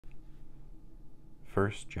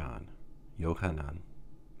1 John, Yochanan,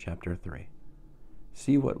 chapter 3.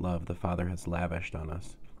 See what love the Father has lavished on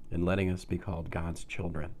us in letting us be called God's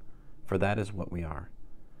children, for that is what we are.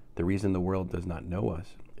 The reason the world does not know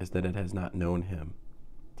us is that it has not known him.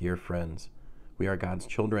 Dear friends, we are God's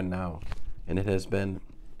children now, and it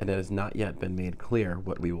has not yet been made clear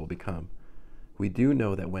what we will become. We do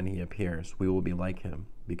know that when he appears, we will be like him,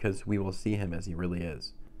 because we will see him as he really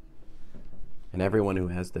is. And everyone who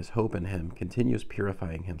has this hope in him continues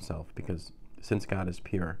purifying himself, because since God is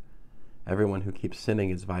pure, everyone who keeps sinning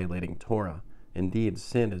is violating Torah. Indeed,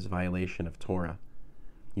 sin is violation of Torah.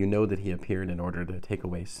 You know that he appeared in order to take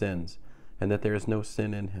away sins, and that there is no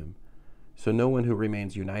sin in him. So no one who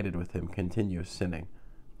remains united with him continues sinning.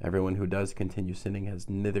 Everyone who does continue sinning has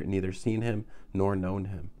neither seen him nor known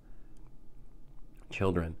him.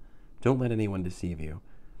 Children, don't let anyone deceive you.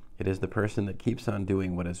 It is the person that keeps on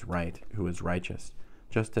doing what is right who is righteous,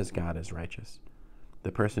 just as God is righteous.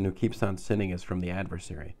 The person who keeps on sinning is from the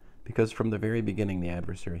adversary, because from the very beginning the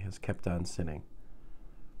adversary has kept on sinning.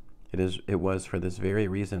 It was for this very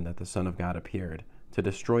reason that the Son of God appeared, to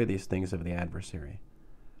destroy these things of the adversary.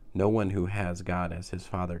 No one who has God as his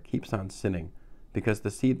Father keeps on sinning, because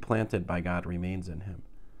the seed planted by God remains in him.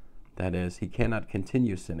 That is, he cannot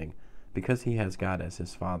continue sinning, because he has God as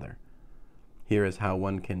his Father. Here is how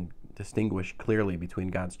one can distinguish clearly between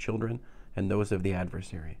God's children and those of the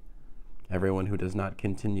adversary. Everyone who does not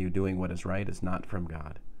continue doing what is right is not from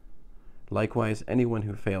God. Likewise, anyone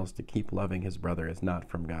who fails to keep loving his brother is not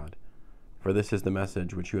from God. For this is the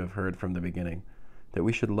message which you have heard from the beginning, that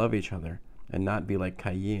we should love each other and not be like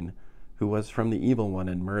Cain, who was from the evil one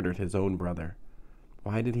and murdered his own brother.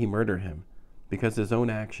 Why did he murder him? Because his own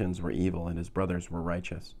actions were evil and his brothers were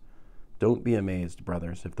righteous. Don't be amazed,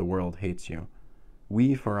 brothers, if the world hates you.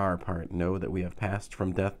 We, for our part, know that we have passed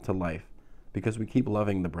from death to life, because we keep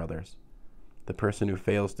loving the brothers. The person who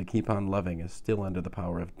fails to keep on loving is still under the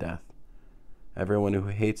power of death. Everyone who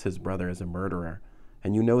hates his brother is a murderer,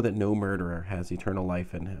 and you know that no murderer has eternal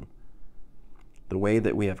life in him. The way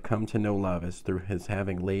that we have come to know love is through his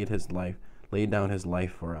having laid down his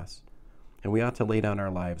life for us, and we ought to lay down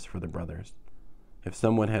our lives for the brothers. If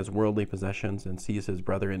someone has worldly possessions and sees his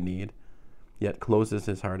brother in need, yet closes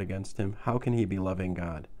his heart against him, how can he be loving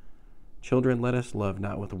God? Children, let us love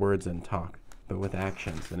not with words and talk, but with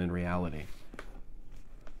actions and in reality.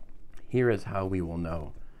 Here is how we will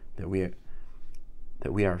know that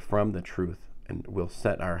we are from the truth and will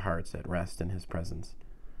set our hearts at rest in his presence.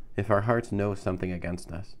 If our hearts know something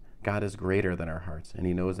against us, God is greater than our hearts, and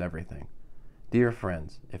he knows everything. Dear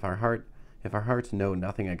friends, if our hearts know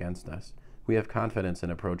nothing against us, we have confidence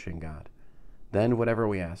in approaching God. Then whatever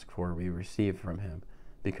we ask for, we receive from him,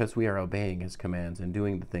 because we are obeying his commands and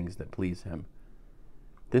doing the things that please him.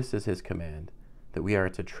 This is his command, that we are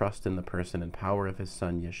to trust in the person and power of his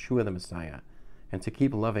Son, Yeshua the Messiah, and to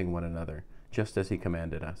keep loving one another, just as he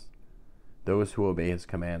commanded us. Those who obey his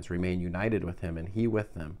commands remain united with him, and he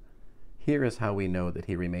with them. Here is how we know that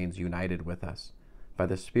he remains united with us, by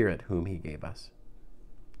the Spirit whom he gave us.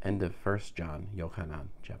 End of 1 John, Yochanan,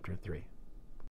 chapter 3.